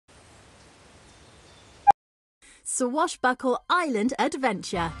Swashbuckle Island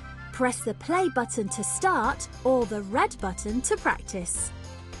Adventure. Press the play button to start or the red button to practice.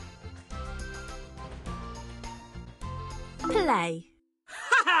 Play.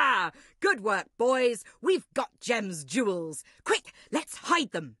 Ha ha! Good work, boys. We've got Gem's jewels. Quick, let's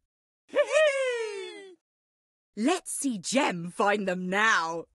hide them. Let's see Gem find them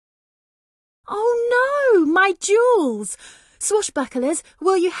now. Oh no, my jewels! Swashbucklers,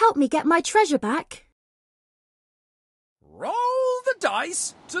 will you help me get my treasure back? Roll the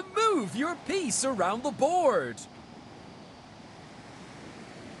dice to move your piece around the board.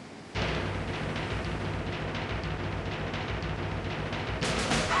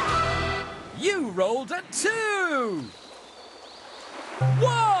 You rolled a 2.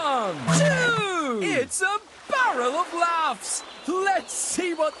 1, 2. It's a barrel of laughs. Let's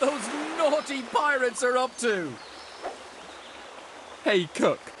see what those naughty pirates are up to. Hey,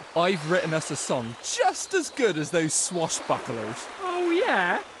 Cook, I've written us a song just as good as those swashbucklers. Oh,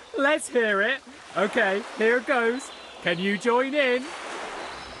 yeah? Let's hear it. OK, here goes. Can you join in?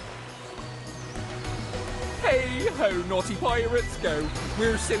 Hey ho, naughty pirates, go.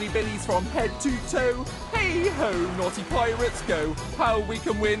 We're silly billies from head to toe. Hey ho, naughty pirates, go. How we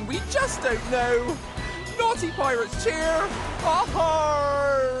can win, we just don't know. Naughty pirates cheer.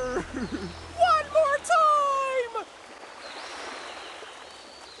 Aha! One more time!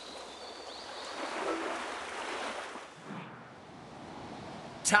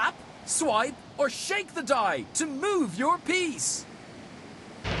 Tap, swipe, or shake the die to move your piece.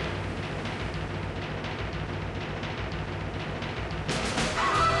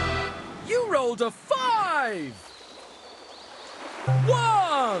 You rolled a 5.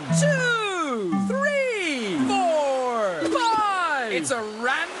 1, 2, 3, 4, 5. It's a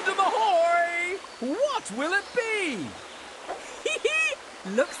random ahoy. What will it be?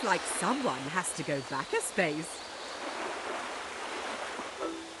 Looks like someone has to go back a space.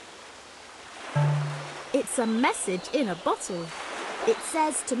 It's a message in a bottle. It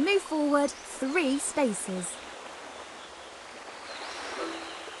says to move forward 3 spaces.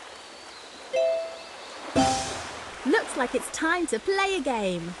 Looks like it's time to play a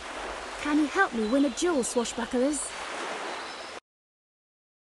game. Can you help me win a jewel, Swashbucklers?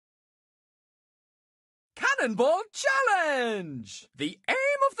 Cannonball Challenge! The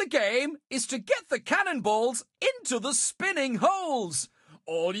aim of the game is to get the cannonballs into the spinning holes.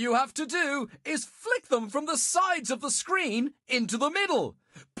 All you have to do is flick them from the sides of the screen into the middle.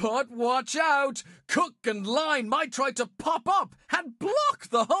 But watch out! Cook and Line might try to pop up and block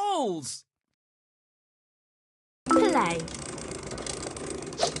the holes. Play.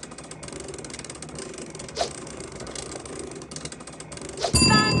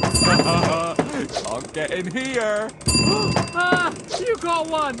 Can't get in here. You got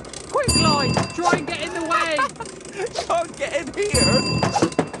one. Quick, Line, try and get in the way. Can't get in here.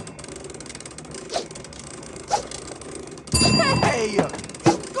 Hey, you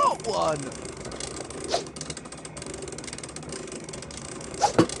got one.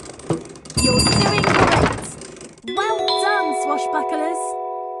 You're doing great. Well done, Swashbucklers.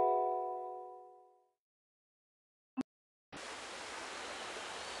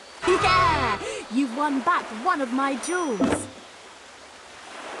 Yeah, you've won back one of my jewels.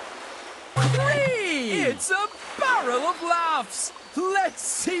 3! It's a barrel of laughs. Let's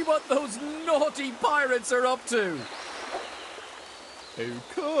see what those naughty pirates are up to. Oh,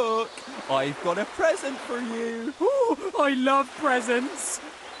 Cook, I've got a present for you. Oh, I love presents.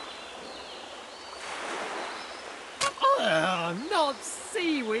 Not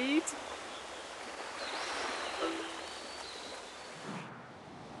seaweed.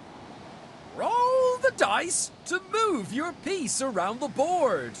 Roll the dice to move your piece around the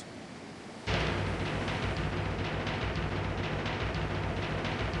board.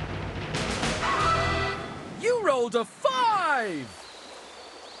 You rolled a 5.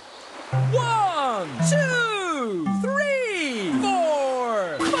 1, 2, 3,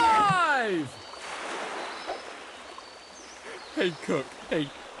 4, 5. Hey, Cook, hey,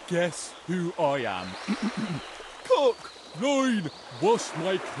 guess who I am? Cook, Line, wash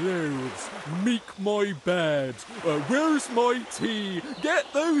my clothes, make my bed, where's my tea,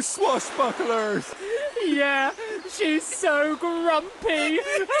 get those swashbucklers. Yeah, she's so grumpy.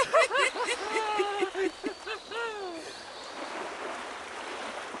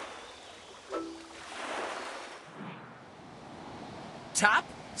 Tap,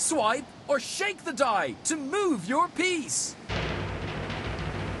 swipe, or shake the die to move your piece.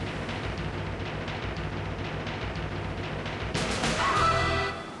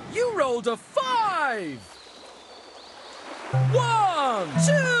 You rolled a 5. 1,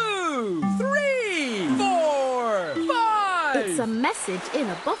 2, 3, 4, a message in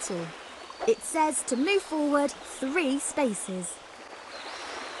a bottle. It says to move forward 3 spaces.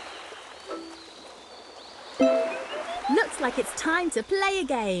 Looks like it's time to play a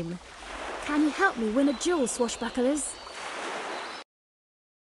game. Can you help me win a jewel, Swashbucklers?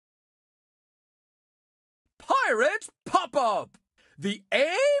 Pirate Pop-Up! The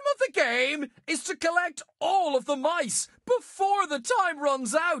aim of the game is to collect all of the mice before the time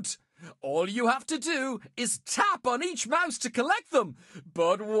runs out. All you have to do is tap on each mouse to collect them.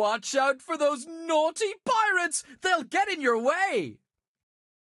 But watch out for those naughty pirates. They'll get in your way.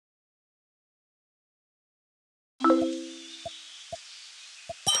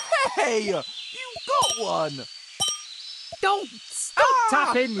 Hey, you got one! Don't stop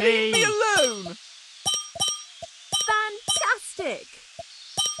tapping me! Leave me alone! Fantastic!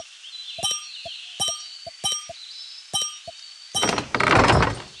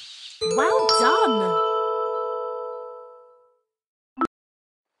 Well done!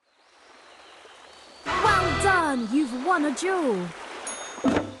 Well done! You've won a jewel.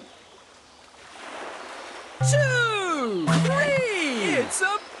 2, 3! It's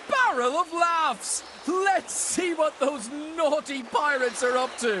a barrel of laughs! Let's see what those naughty pirates are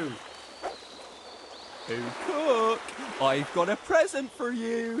up to. Oh, Cook, I've got a present for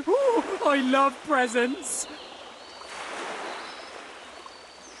you. Ooh, I love presents.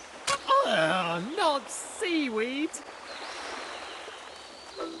 Not seaweed.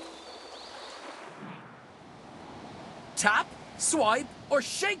 Tap, swipe, or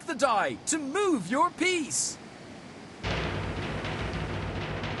shake the die to move your piece.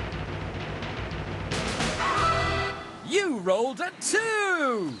 You rolled a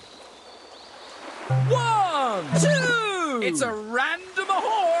 2. 1, 2. It's a random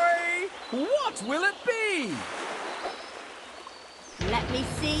ahoy. What will it be? Let me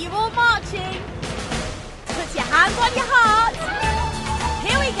see you all marching. Put your hands on your heart.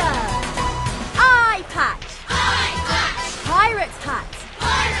 Here we go. Eye patch. Eye patch! Pirate's hat.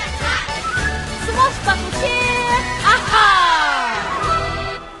 Pirate hat! Swashbuckle cheer. Aha!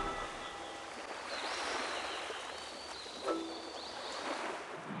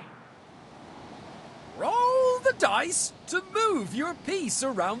 Roll the dice to move your piece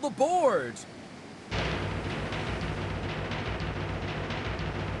around the board.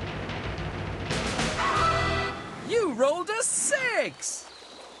 You rolled a 6.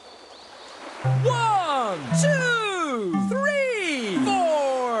 1, 2, 3,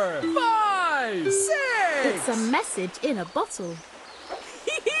 4, 5, 6. It's a message in a bottle.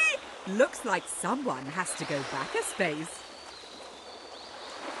 Looks like someone has to go back a space.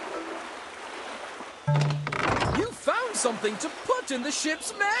 You found something to put in the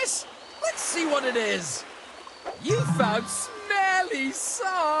ship's mess. Let's see what it is. You found smelly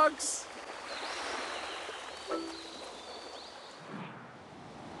socks.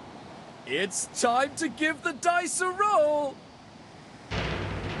 It's time to give the dice a roll.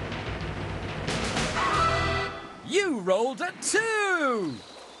 You rolled a 2.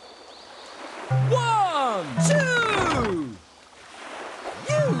 1, 2.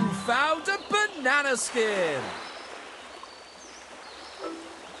 You found a banana skin.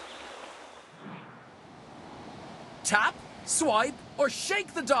 Tap, swipe, or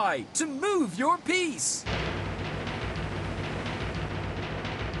shake the die to move your piece.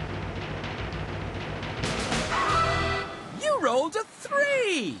 You rolled a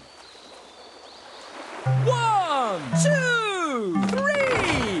 3. 1, 2,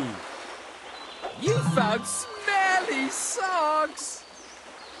 3. You found smelly socks.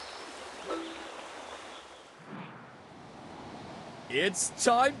 It's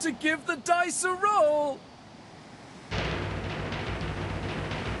time to give the dice a roll.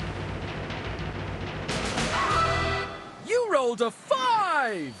 You rolled a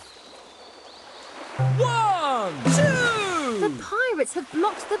 5. 1, 2. The pirates have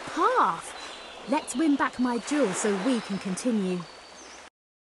blocked the path. Let's win back my jewel so we can continue.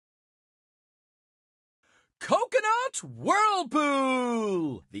 Coconut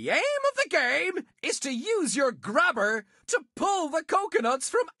Whirlpool! The aim of the game is to use your grabber to pull the coconuts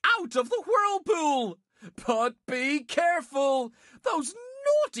from out of the whirlpool. But be careful! Those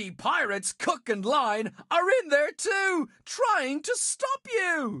naughty pirates Cook and Line are in there too, trying to stop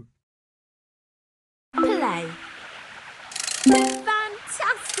you. Play.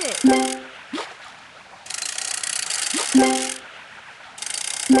 Fantastic!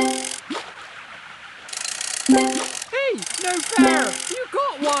 Hey, no fair! You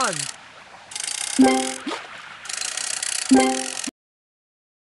got one!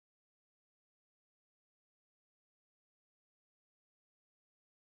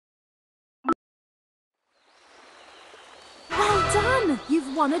 Well done!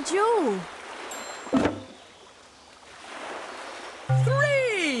 You've won a jewel!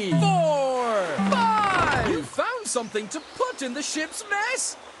 3, 4, 5! You found something to put in the ship's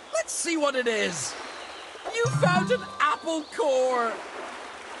mess! Let's see what it is! You found an apple core!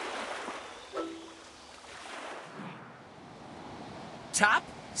 Tap,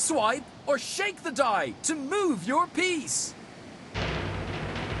 swipe, or shake the die to move your piece.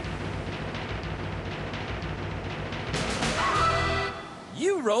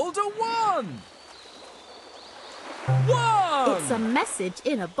 You rolled a 1! 1! It's a message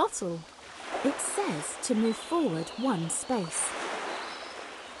in a bottle. It says to move forward 1 space.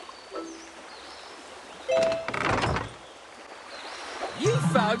 You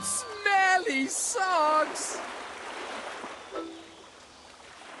found smelly socks!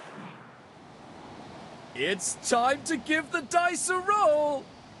 It's time to give the dice a roll!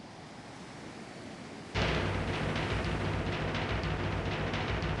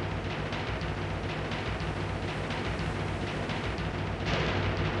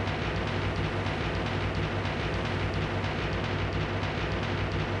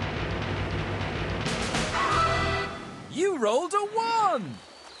 You rolled a 1!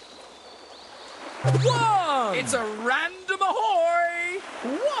 1! It's a random ahoy!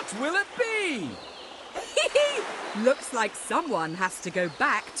 What will it be? Looks like someone has to go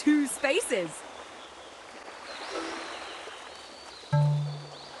back 2 spaces.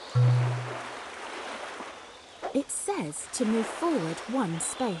 It says to move forward 1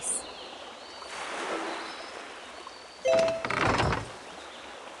 space.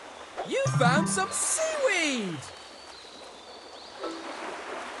 You found some seaweed!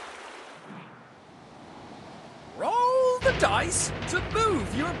 Roll the dice to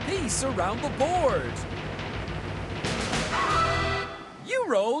move your piece around the board. You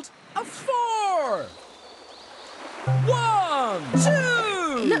rolled a 4! 1, 2!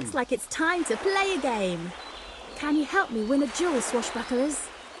 Looks like it's time to play a game. Can you help me win a jewel, Swashbucklers?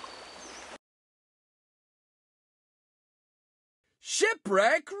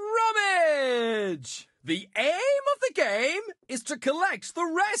 Shipwreck Rummage! The aim of the game is to collect the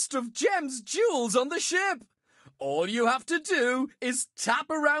rest of Jem's jewels on the ship. All you have to do is tap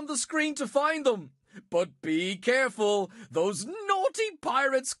around the screen to find them. But be careful, those naughty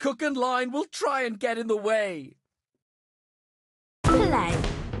pirates Cook and Line will try and get in the way. Play.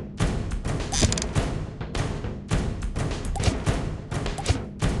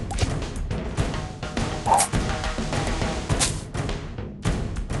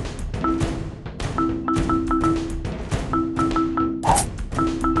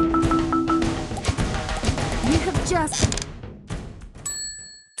 You have just...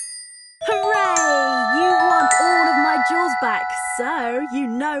 Hooray! You won all of my jewels back, so you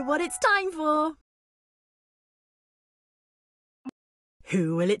know what it's time for.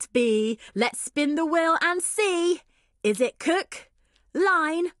 Who will it be? Let's spin the wheel and see. Is it Cook,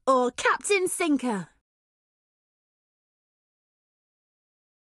 Line, or Captain Sinker?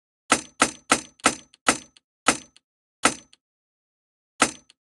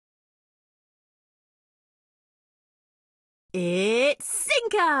 It's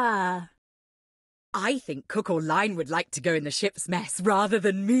Sinker! I think Cook or Line would like to go in the ship's mess rather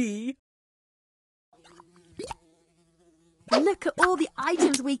than me. Look at all the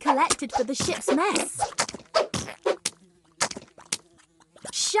items we collected for the ship's mess.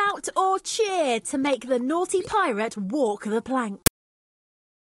 Shout or cheer to make the naughty pirate walk the plank.